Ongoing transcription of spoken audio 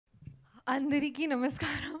Andariki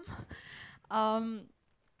namaskaram. Um,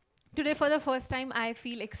 Today, for the first time, I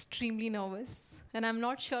feel extremely nervous, and I'm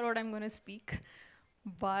not sure what I'm going to speak.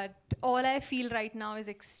 But all I feel right now is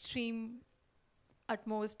extreme,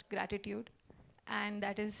 utmost gratitude, and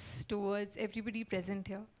that is towards everybody present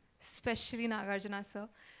here, especially Nagarjuna sir.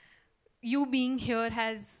 You being here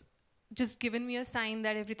has just given me a sign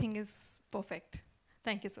that everything is perfect.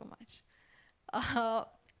 Thank you so much. Uh,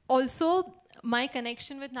 Also, my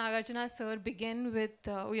connection with Nagarjuna sir began with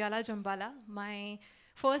Uyala Jambala. My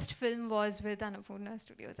first film was with Annapurna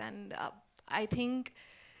Studios, and I think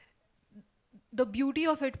the beauty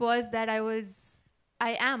of it was that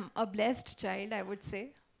I am a blessed child, I would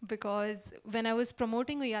say, because when I was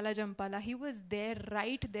promoting Uyala Jampala, he was there,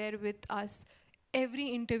 right there with us, every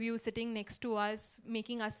interview sitting next to us,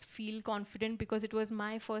 making us feel confident because it was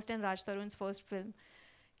my first and Raj Tarun's first film.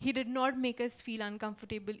 He did not make us feel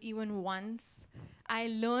uncomfortable even once. I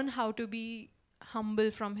learned how to be humble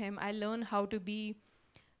from him. I learned how to be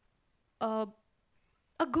a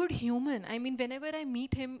a good human. I mean, whenever I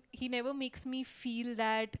meet him, he never makes me feel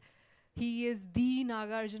that he is the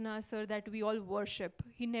Nagarjuna sir that we all worship.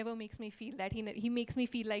 He never makes me feel that. He makes me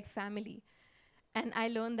feel like family. And I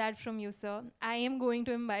learned that from you, sir. I am going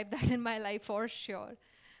to imbibe that in my life for sure.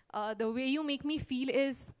 The way you make me feel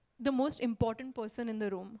is the most important person in the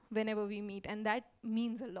room whenever we meet, and that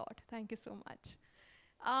means a lot. Thank you so much.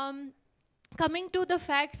 Um, Coming to the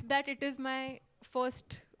fact that it is my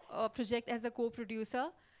first project as a co-producer,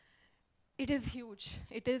 it is huge.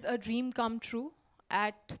 It is a dream come true.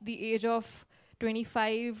 At the age of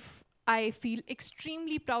 25, I feel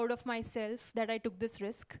extremely proud of myself that I took this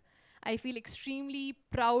risk. I feel extremely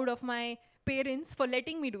proud of my parents for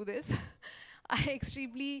letting me do this. I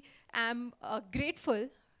extremely am grateful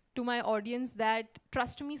to my audience that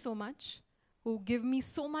trust me so much, who give me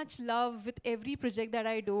so much love with every project that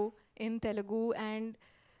I do in Telugu, and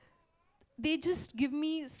they just give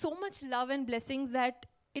me so much love and blessings that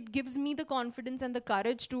it gives me the confidence and the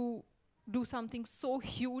courage to do something so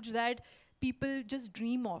huge that people just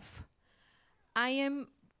dream of. I am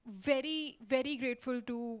very, very grateful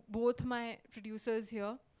to both my producers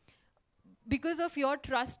here because of your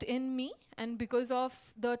trust in me and because of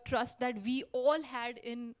the trust that we all had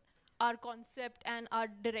in our concept and our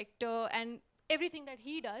director and everything that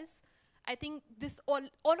he does. I think this all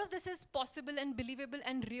of this is possible and believable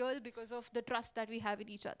and real because of the trust that we have in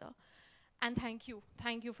each other. And thank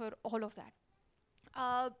you for all of that.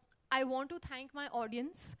 uh, I want to thank my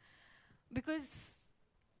audience because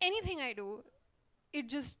anything I do, it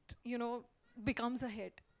just, becomes a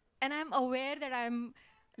hit. And I'm aware that I'm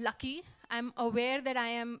lucky. I'm aware that I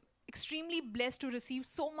am extremely blessed to receive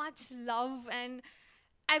so much love, and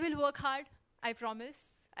I will work hard. I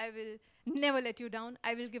promise. I will never let you down.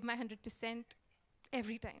 I will give my 100%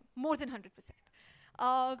 every time, more than 100%.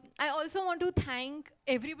 I also want to thank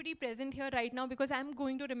everybody present here right now because I'm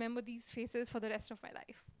going to remember these faces for the rest of my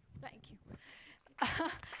life. Thank you.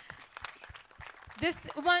 This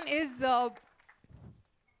one is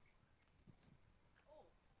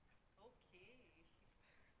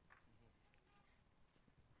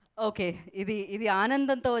okay. ఇది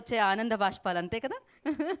ఆనందంతో వచ్చే ఆనంద బాష్పాలు అంతే కదా?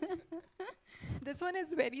 this one is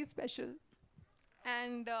very special,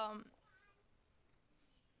 and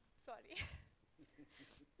sorry,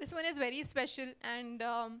 this one is very special, and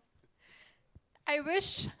I wish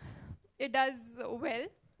it does well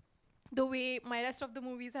the way my rest of the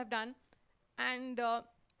movies have done, and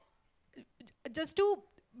just to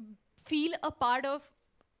feel a part of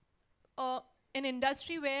uh, an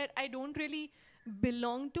industry where I don't really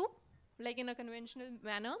belong to, like in a conventional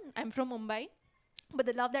manner. I'm from Mumbai, but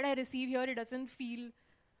the love that I receive here, it doesn't feel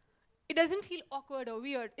awkward or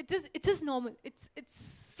weird. It's just normal.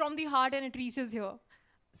 It's from the heart and it reaches here.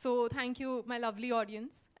 So thank you, my lovely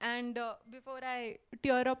audience. And before I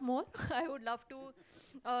tear up more, I would love to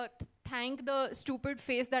thank the stupid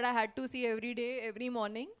face that I had to see every day, every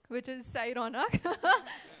morning, which is Sai Ronak.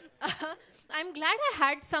 I'm glad I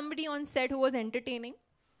had somebody on set who was entertaining,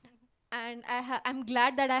 and I'm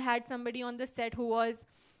glad that I had somebody on the set who was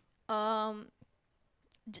um,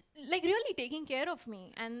 like really taking care of me,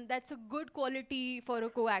 and that's a good quality for a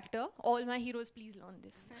co-actor. All my heroes, please learn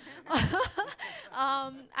this.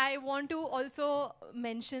 I want to also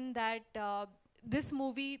mention that this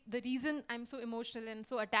movie, the reason I'm so emotional and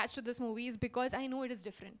so attached to this movie is because I know it is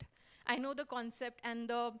different. I know the concept and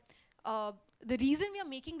the reason we are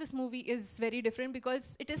making this movie is very different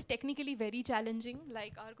because it is technically very challenging.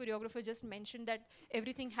 Like our choreographer just mentioned that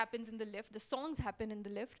everything happens in the lift, the songs happen in the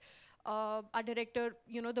lift. Our director,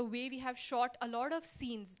 the way we have shot a lot of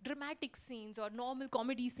scenes, dramatic scenes or normal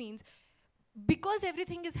comedy scenes, because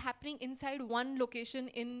everything is happening inside one location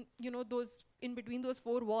in, those in between those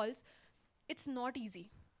four walls, it's not easy.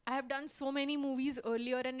 I have done so many movies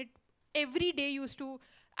earlier, and it every day used to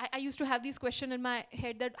I used to have this question in my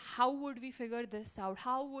head that how would we figure this out?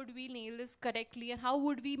 How would we nail this correctly? And how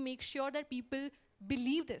would we make sure that people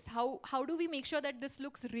believe this? How do we make sure that this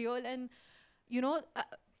looks real? And you know, uh,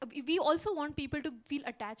 we also want people to feel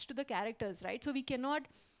attached to the characters, right? So we cannot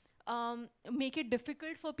make it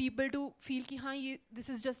difficult for people to feel ki, this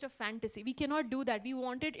is just a fantasy. We cannot do that. We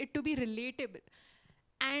wanted it to be relatable.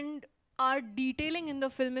 And our detailing in the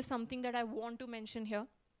film is something that I want to mention here.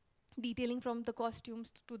 Detailing from the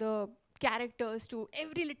costumes to the characters to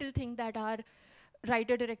every little thing that our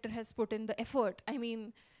writer director has put in the effort. I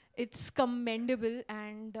mean, it's commendable.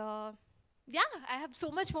 And yeah, I have so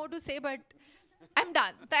much more to say, but I'm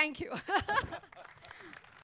done. Thank you.